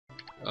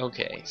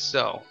Okay,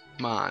 so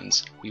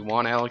Mons, we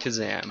want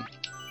Alakazam.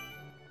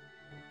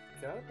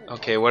 Got it?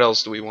 Okay, what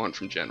else do we want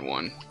from Gen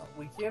 1?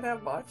 We can't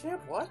have Machamp?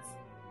 What?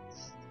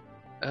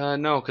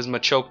 No, because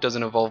Machoke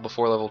doesn't evolve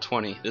before level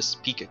 20. This is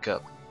Pika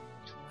Cup.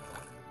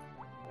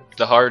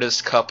 The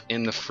hardest cup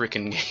in the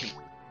frickin' game.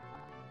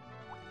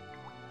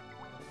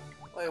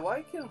 Wait,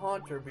 why can't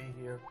Haunter be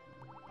here?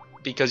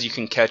 Because you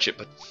can catch it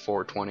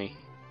before 20.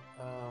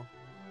 Oh.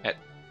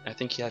 I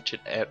think you catch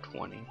it at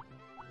 20.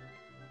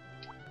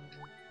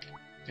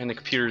 And the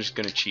computer's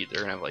gonna cheat. They're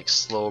gonna have like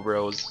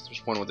Slowbros.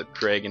 There's one with a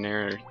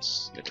Dragonair.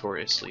 It's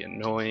notoriously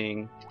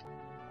annoying.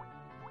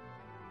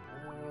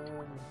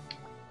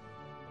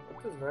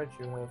 What does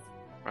Raichu have?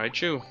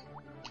 Raichu.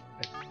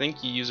 I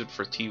think you use it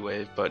for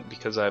T-Wave, but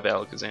because I have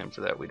Alakazam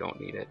for that, we don't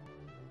need it.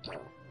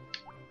 Oh.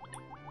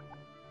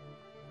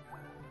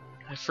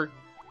 I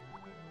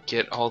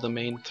forget all the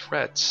main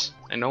threats.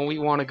 I know we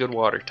want a good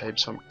water type,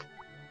 so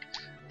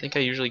I think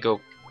I usually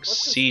go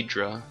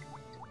Seadra.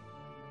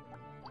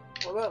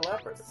 What about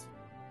Lapras?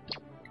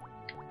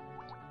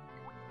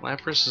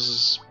 Lapras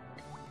is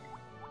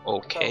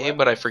okay,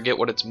 but I forget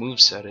what its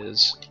moveset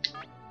is.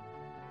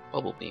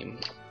 Bubble Beam.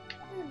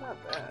 Not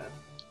bad.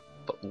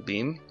 Bubble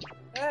Beam.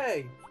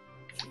 Hey!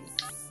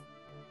 Jesus.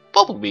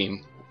 Bubble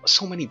Beam!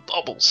 So many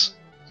bubbles!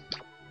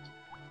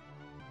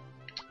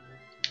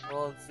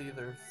 Well, it's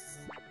either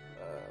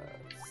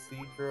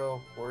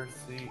Seadro,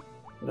 Horsey...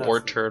 War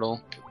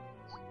Turtle.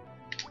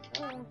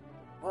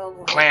 Well,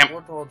 Clamp!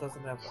 War Turtle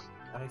doesn't have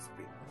Ice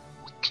Beam.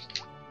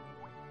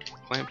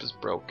 Clamp is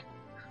broke.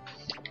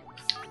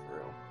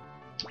 True.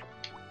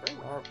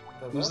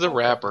 Who's the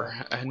rapper?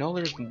 I know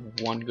there's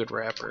one good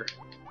rapper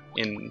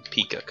in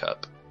Pika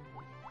Cup.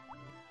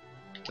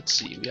 Let's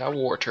see, we got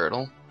War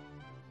Turtle.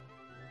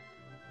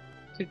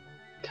 Could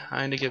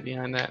kinda get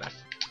behind that.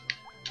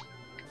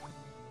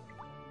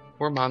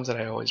 Or Mons that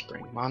I always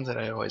bring. Mons that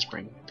I always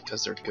bring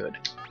because they're good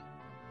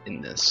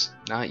in this.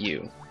 Not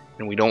you.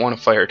 And we don't want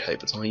a fire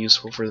type, it's only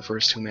useful for the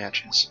first 2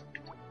 matches.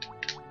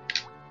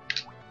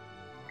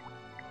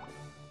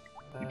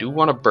 We do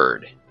want a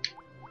bird.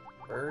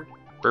 Bird?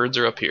 Birds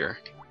are up here.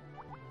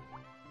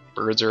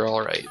 Birds are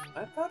alright.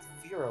 I thought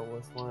Fearow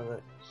was one of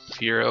it.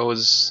 Fearow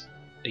is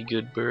a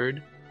good bird.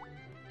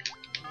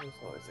 It was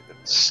always a good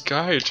bird.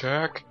 Sky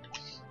Attack!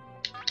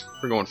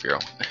 We're going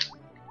Fearow.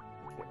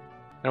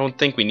 I don't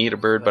think we need a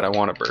bird, but I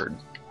want a bird.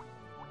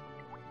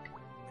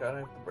 Gotta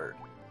have the bird.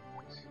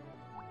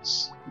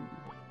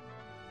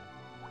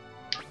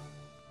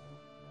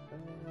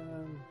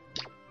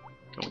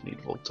 Don't need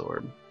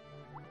Voltorb.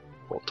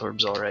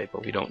 Voltorb's alright,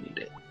 but we don't need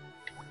it.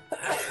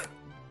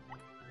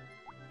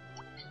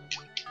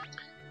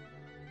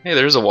 Hey,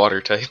 there's a water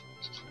type.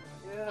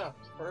 Yeah,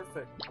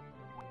 perfect.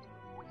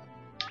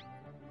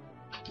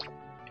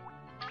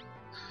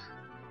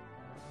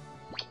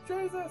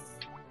 Jesus!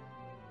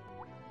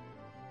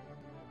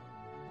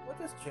 What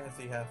does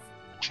Chansey have?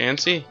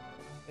 Chansey?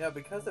 Yeah,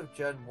 because of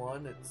Gen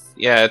 1, it's...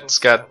 Yeah, it's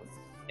got...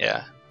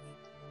 Yeah.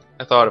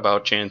 I thought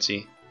about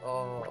Chansey.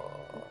 Oh...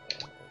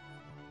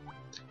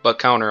 But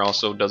counter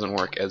also doesn't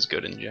work as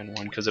good in Gen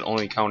 1 because it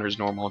only counters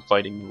normal and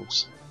fighting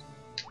moves.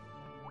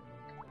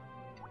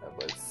 That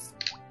was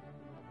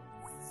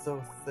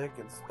so thick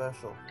and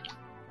special.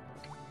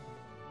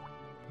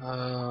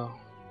 Well,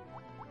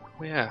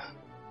 yeah.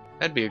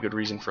 That'd be a good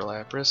reason for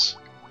Lapras.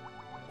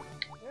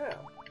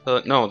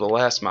 Yeah. No, the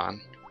last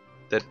Mon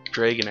that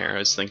Dragonair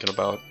is thinking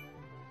about.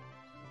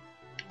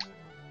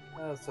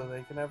 Oh, so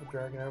they can have a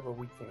Dragonair, but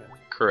we can't.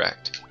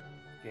 Correct.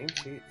 Game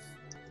cheats.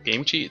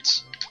 Game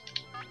cheats.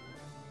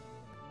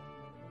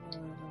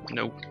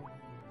 Nope.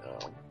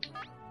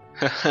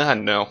 No.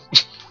 No.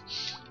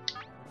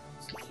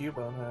 What's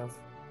Cubone have?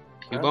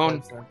 Cubone?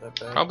 Ground types aren't that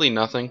bad. Probably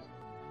nothing.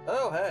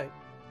 Oh, hey.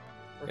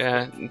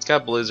 Yeah, it's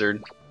got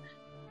Blizzard.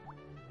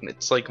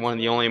 It's like one of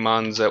the only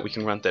Mons that we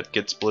can run that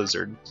gets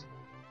Blizzard.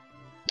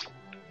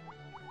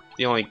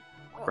 The only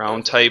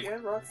ground type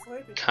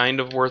kind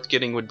of worth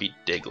getting would be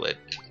Diglett.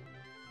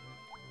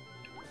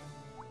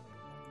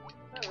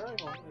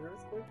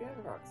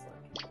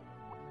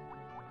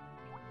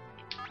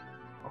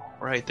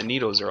 Right, the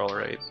Nidos are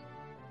alright.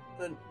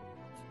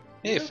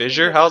 Hey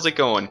Fissure, how's it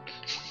going?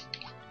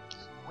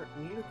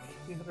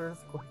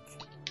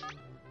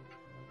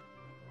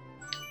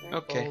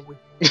 Okay.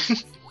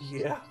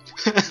 Yeah.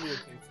 Pretty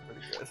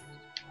good.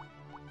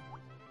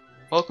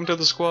 Welcome to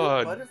the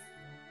squad. I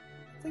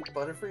think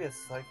Butterfree is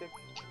psychic.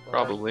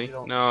 Probably.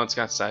 No, it's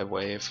got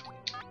Psywave.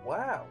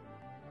 Wow.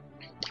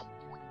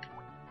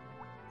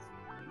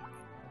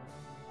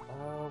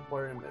 What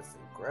are we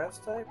missing? Grass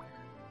type?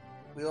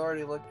 We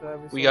already looked at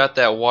everything. We got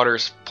that water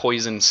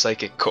poison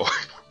psychic core.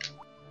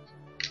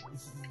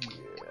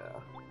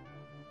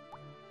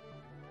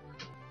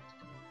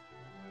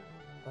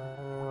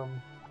 Yeah.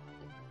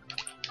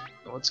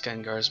 What's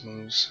Gengar's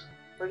moves?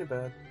 Pretty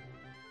bad.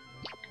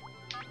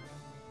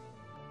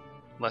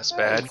 Less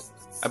bad.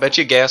 I bet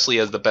you Ghastly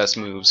has the best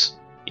moves.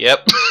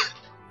 Yep.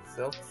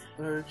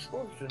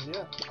 Explosion,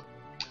 yeah.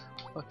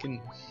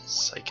 Fucking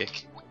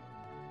psychic.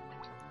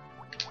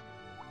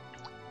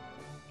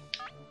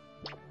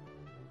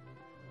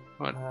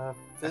 What?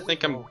 I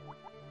think I'm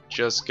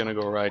just gonna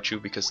go Raichu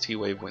because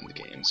T-Wave win the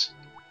games.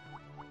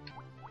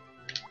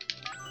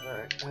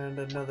 Alright, and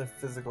another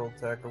physical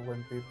attacker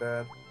wouldn't be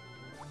bad.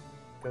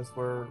 Because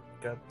we're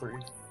got 3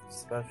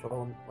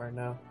 special right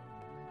now.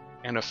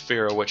 And a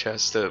Pharaoh, which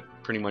has to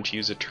pretty much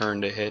use a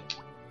turn to hit.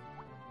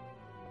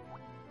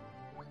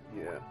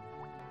 Yeah.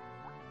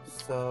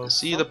 So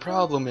See, the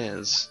problem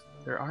is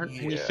there aren't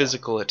any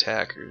physical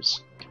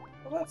attackers.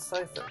 What about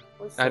Scyther?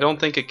 I don't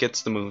think it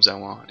gets the moves I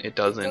want. It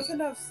doesn't. It doesn't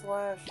have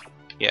Slash.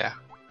 Yeah.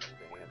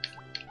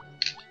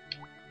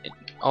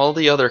 All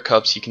the other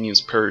cups you can use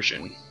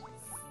Persian.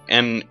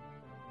 And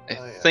I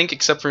think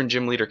except for in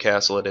Gym Leader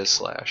Castle it is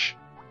Slash.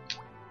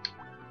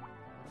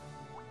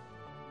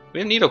 We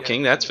have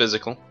Nidoking, that's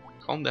physical.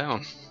 Calm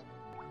down.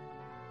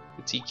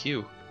 It's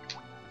EQ.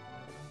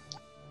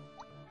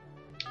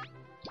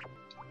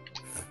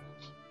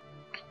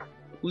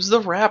 Who's the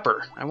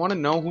rapper? I want to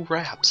know who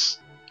raps.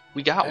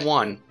 We got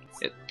one.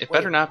 It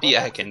better not be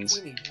Ekans.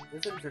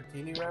 Isn't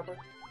Dratini rapper?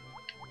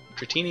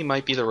 Dratini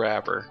might be the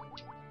rapper.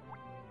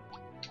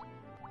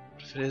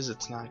 If it is,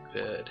 it's not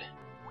good.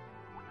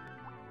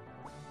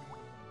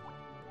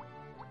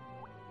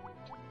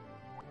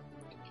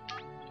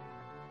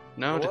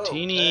 No,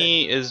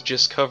 Dratini is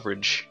just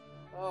coverage.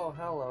 Oh,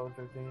 hello,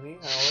 Dratini.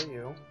 How are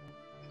you?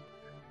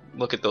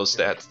 Look at those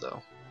stats,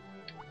 though.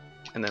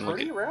 And then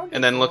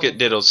look at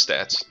Ditto's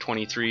stats.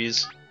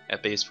 23s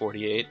at base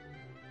 48.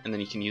 And then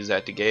you can use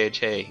that to gauge,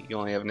 hey, you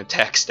only have an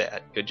attack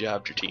stat. Good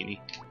job, Dratini.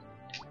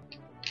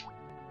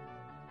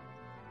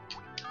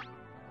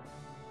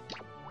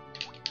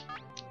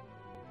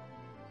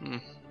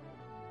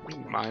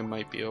 Mine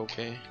might be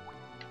okay.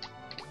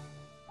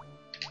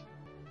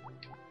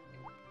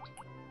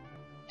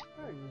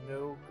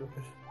 No good.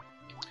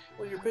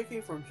 Well, you're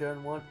picking from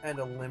Gen 1 and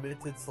a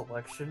limited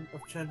selection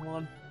of Gen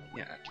 1.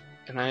 Yeah,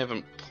 and I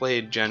haven't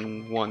played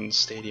Gen 1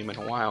 Stadium in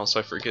a while, so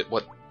I forget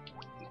what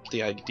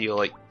the ideal,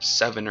 like,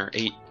 7 or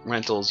 8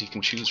 rentals you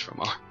can choose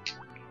from are.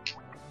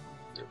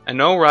 I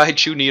know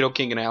Raichu,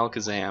 Nidoking, and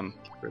Alakazam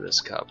for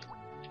this cup.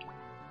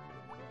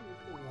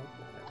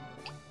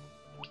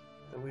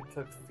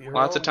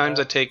 Lots of times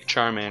I take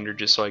Charmander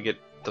just so I get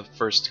the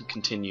first 2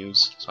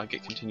 continues, so I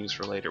get continues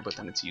for later, but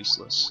then it's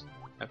useless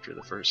after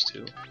the first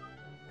 2.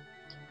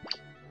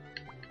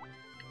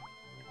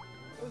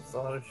 It's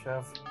Auto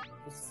Chef,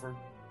 just for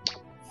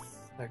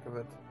heck of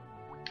it.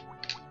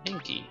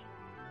 Mankey.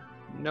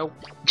 Nope.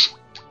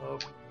 Oh,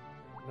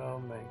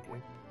 no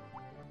Mankey.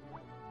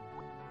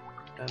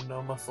 And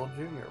no Muscle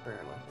Jr.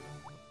 apparently.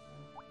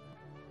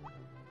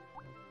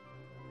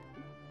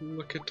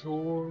 Look at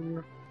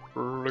her.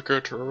 Look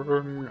at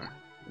her.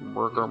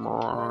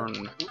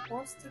 Burgermon. Who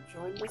wants to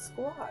join the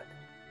squad?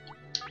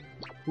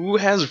 Who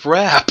has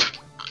rap?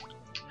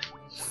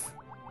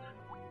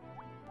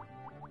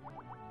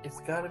 It's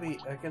gotta be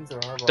Ekans or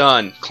Arbok.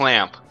 Done.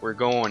 Clamp. We're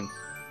going.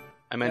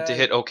 I meant to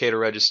hit OK to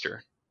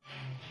register.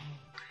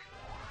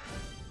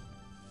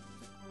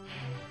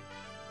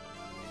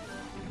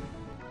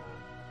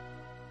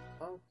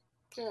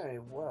 Okay,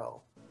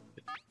 well.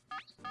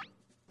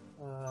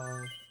 Zero.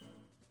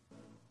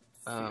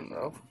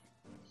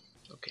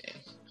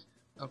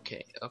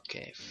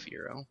 Okay,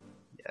 Firo.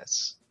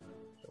 Yes.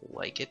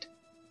 Like it.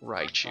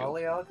 Raichu.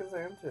 Ollie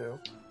Alakazam too.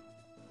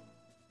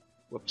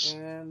 Whoops.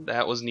 And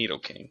that was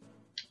Nidoking.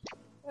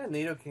 Yeah,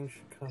 Nidoking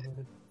should come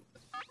in.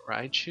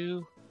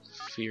 Raichu,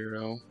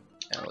 Firo,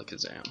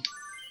 Alakazam.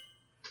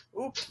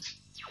 Oops.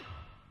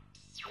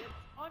 It's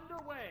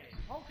underway.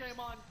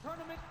 Pokemon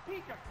Tournament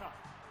Pika Cup.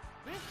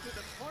 This is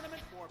a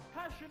tournament for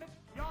passionate,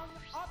 young,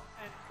 up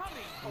and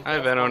coming Pokemon. Hi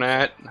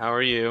Venonat, how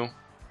are you?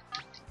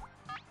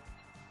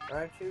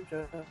 Raichu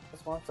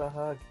just wants a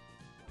hug.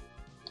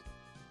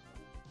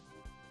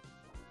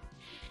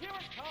 Here it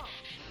comes.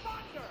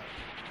 Thunder!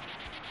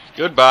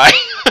 Goodbye.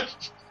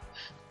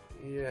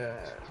 Yeah,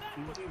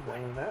 GG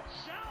Venonat.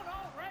 Down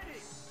already.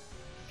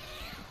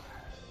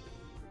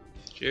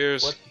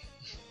 Cheers. What?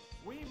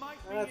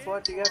 That's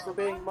what you get for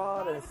being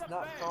modest,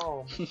 not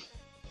calm.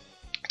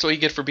 That's what you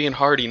get for being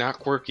hardy, not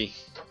quirky.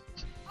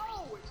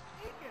 Oh, it's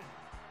Pika.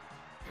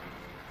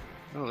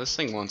 Oh, this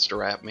thing wants to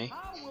rap me.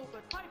 How will the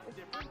type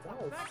difference It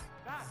does. affect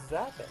that?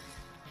 Zap it.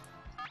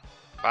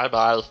 Bye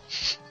bye.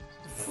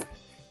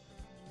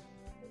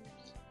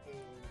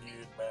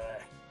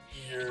 Goodbye.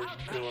 You're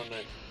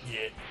gonna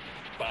get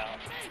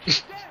bopped.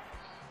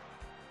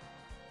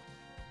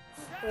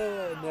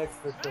 Next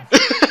victim.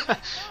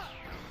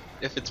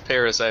 If it's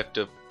Paris, I have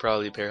to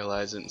probably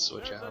paralyze it and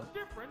switch There's out. a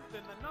difference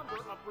in the number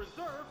of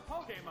reserve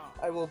Pokemon.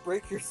 I will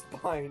break your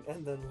spine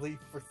and then leave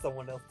for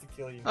someone else to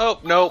kill you. Oh,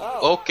 no.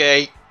 Oh.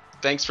 Okay.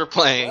 Thanks for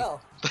playing.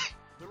 Well,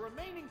 The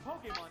remaining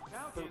Pokemon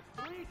count is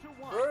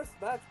 3-1. first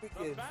match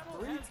begins. battle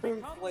 3 has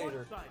turns become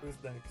later. one-sided. Who's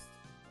next?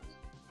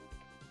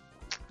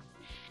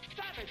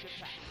 Savage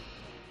attack.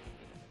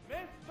 Miss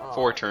the Oh.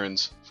 4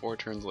 turns. 4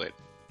 turns late.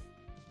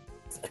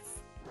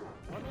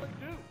 What'll it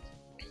do?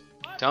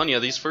 Telling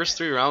you, these first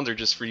 3 rounds are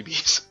just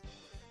freebies.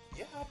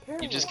 Yeah,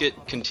 apparently. You just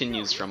get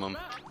continues from them.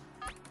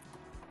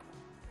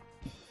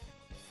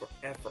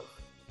 Forever.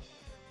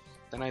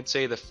 then I'd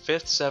say the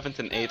 5th, 7th,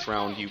 and 8th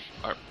round you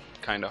are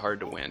kind of hard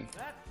to win.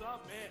 That's a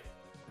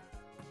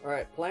miss.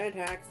 Alright, planned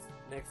hacks,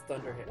 next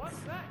thunder hits. What's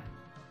that?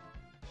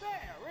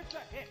 There, it's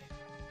a hit.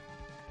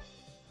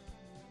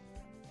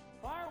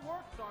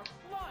 Fireworks are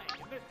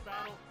flying in this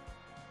battle.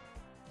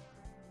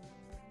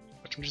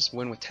 Watch him just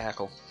win with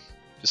tackle.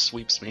 Just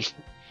sweeps me.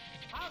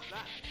 How's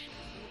that?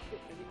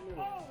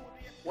 Oh,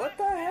 What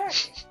the heck?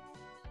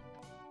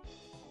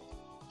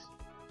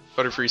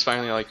 Butterfree's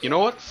finally like, you know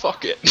what?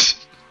 Fuck it.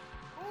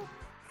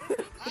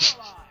 paralyzed.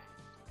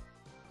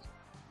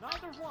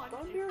 Neither one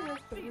Thunder is has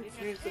better succeeding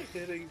chance in of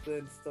hitting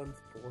than Stun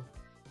Spore.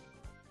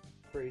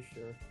 Pretty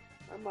sure.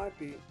 I might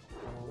be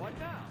wrong. What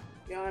now?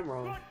 Yeah, I'm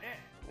wrong.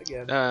 Goodness.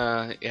 Again.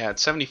 Yeah,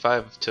 it's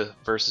 75 to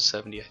versus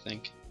 70, I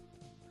think.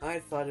 I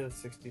thought it was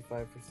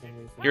 65 for some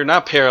reason. You're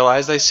not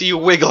paralyzed. I see you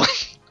wiggling.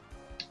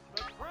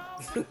 The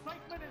crowd's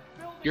excitement is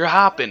building You're for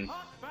hopping. this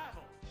hot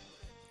battle.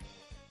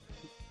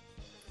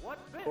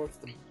 What's Of this? course,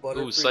 the Butterfree.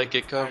 Ooh,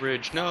 psychic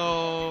coverage.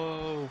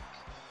 No.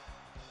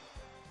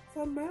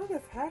 The amount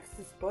of hacks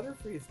this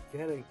Butterfree is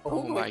getting.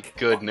 Oh my God.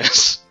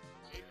 goodness.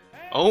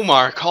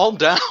 Omar, calm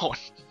down.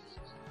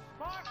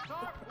 Sparks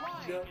are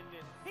flying No. in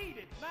this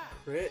heated match.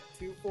 Crit,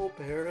 2 full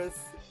paras,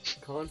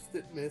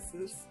 constant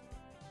misses.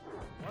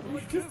 What He's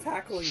would just you?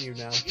 tackling you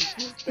now. He's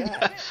just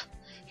bad.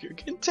 You're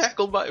getting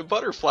tackled by a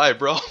butterfly,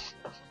 bro.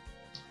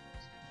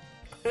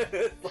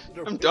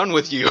 Thunder I'm done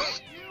with you. You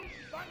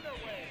Thunder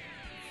Wave.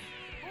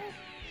 Oof,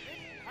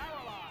 it's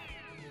paralyzed.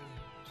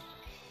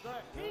 The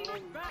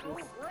heated battle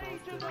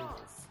rages on.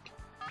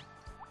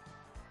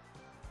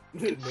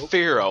 Nope.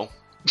 Pharaoh.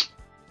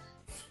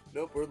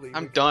 Nope, we're leaving.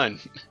 I'm done.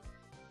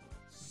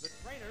 The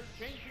trainer's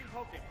changing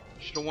Pokemon.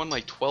 Should have won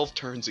like 12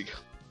 turns ago.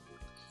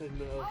 No.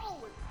 Oh,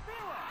 it's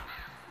Pharaoh.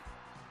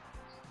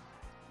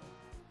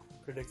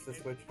 Predicts the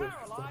It's switch to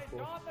paralyzed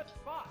on the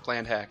spot.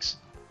 Planned hacks.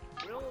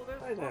 Will this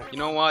I know. Pokemon You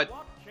know what?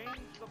 swap change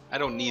the I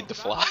don't flow need of the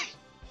battle? fly.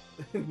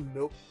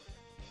 Nope.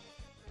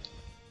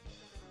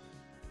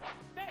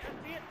 There's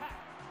the attack.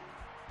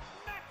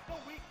 That's the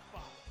weak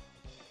spot.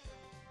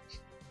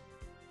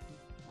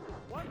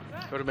 What's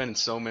that? Would have been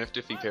so miffed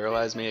if he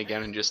paralyzed me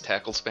again and just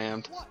tackle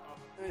spammed. What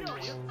I a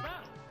furious know.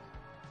 battle.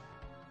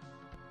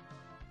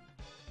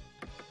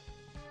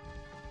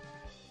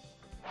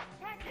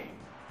 Attacking.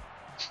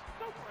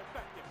 Super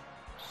effective.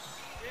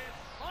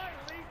 It's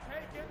finally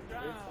taken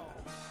down.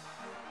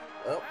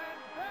 Oh,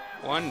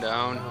 And there One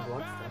down. Round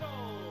one.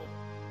 battle.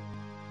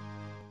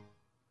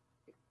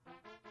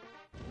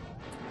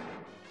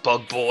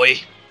 Bug boy.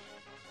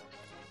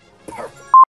 perfect.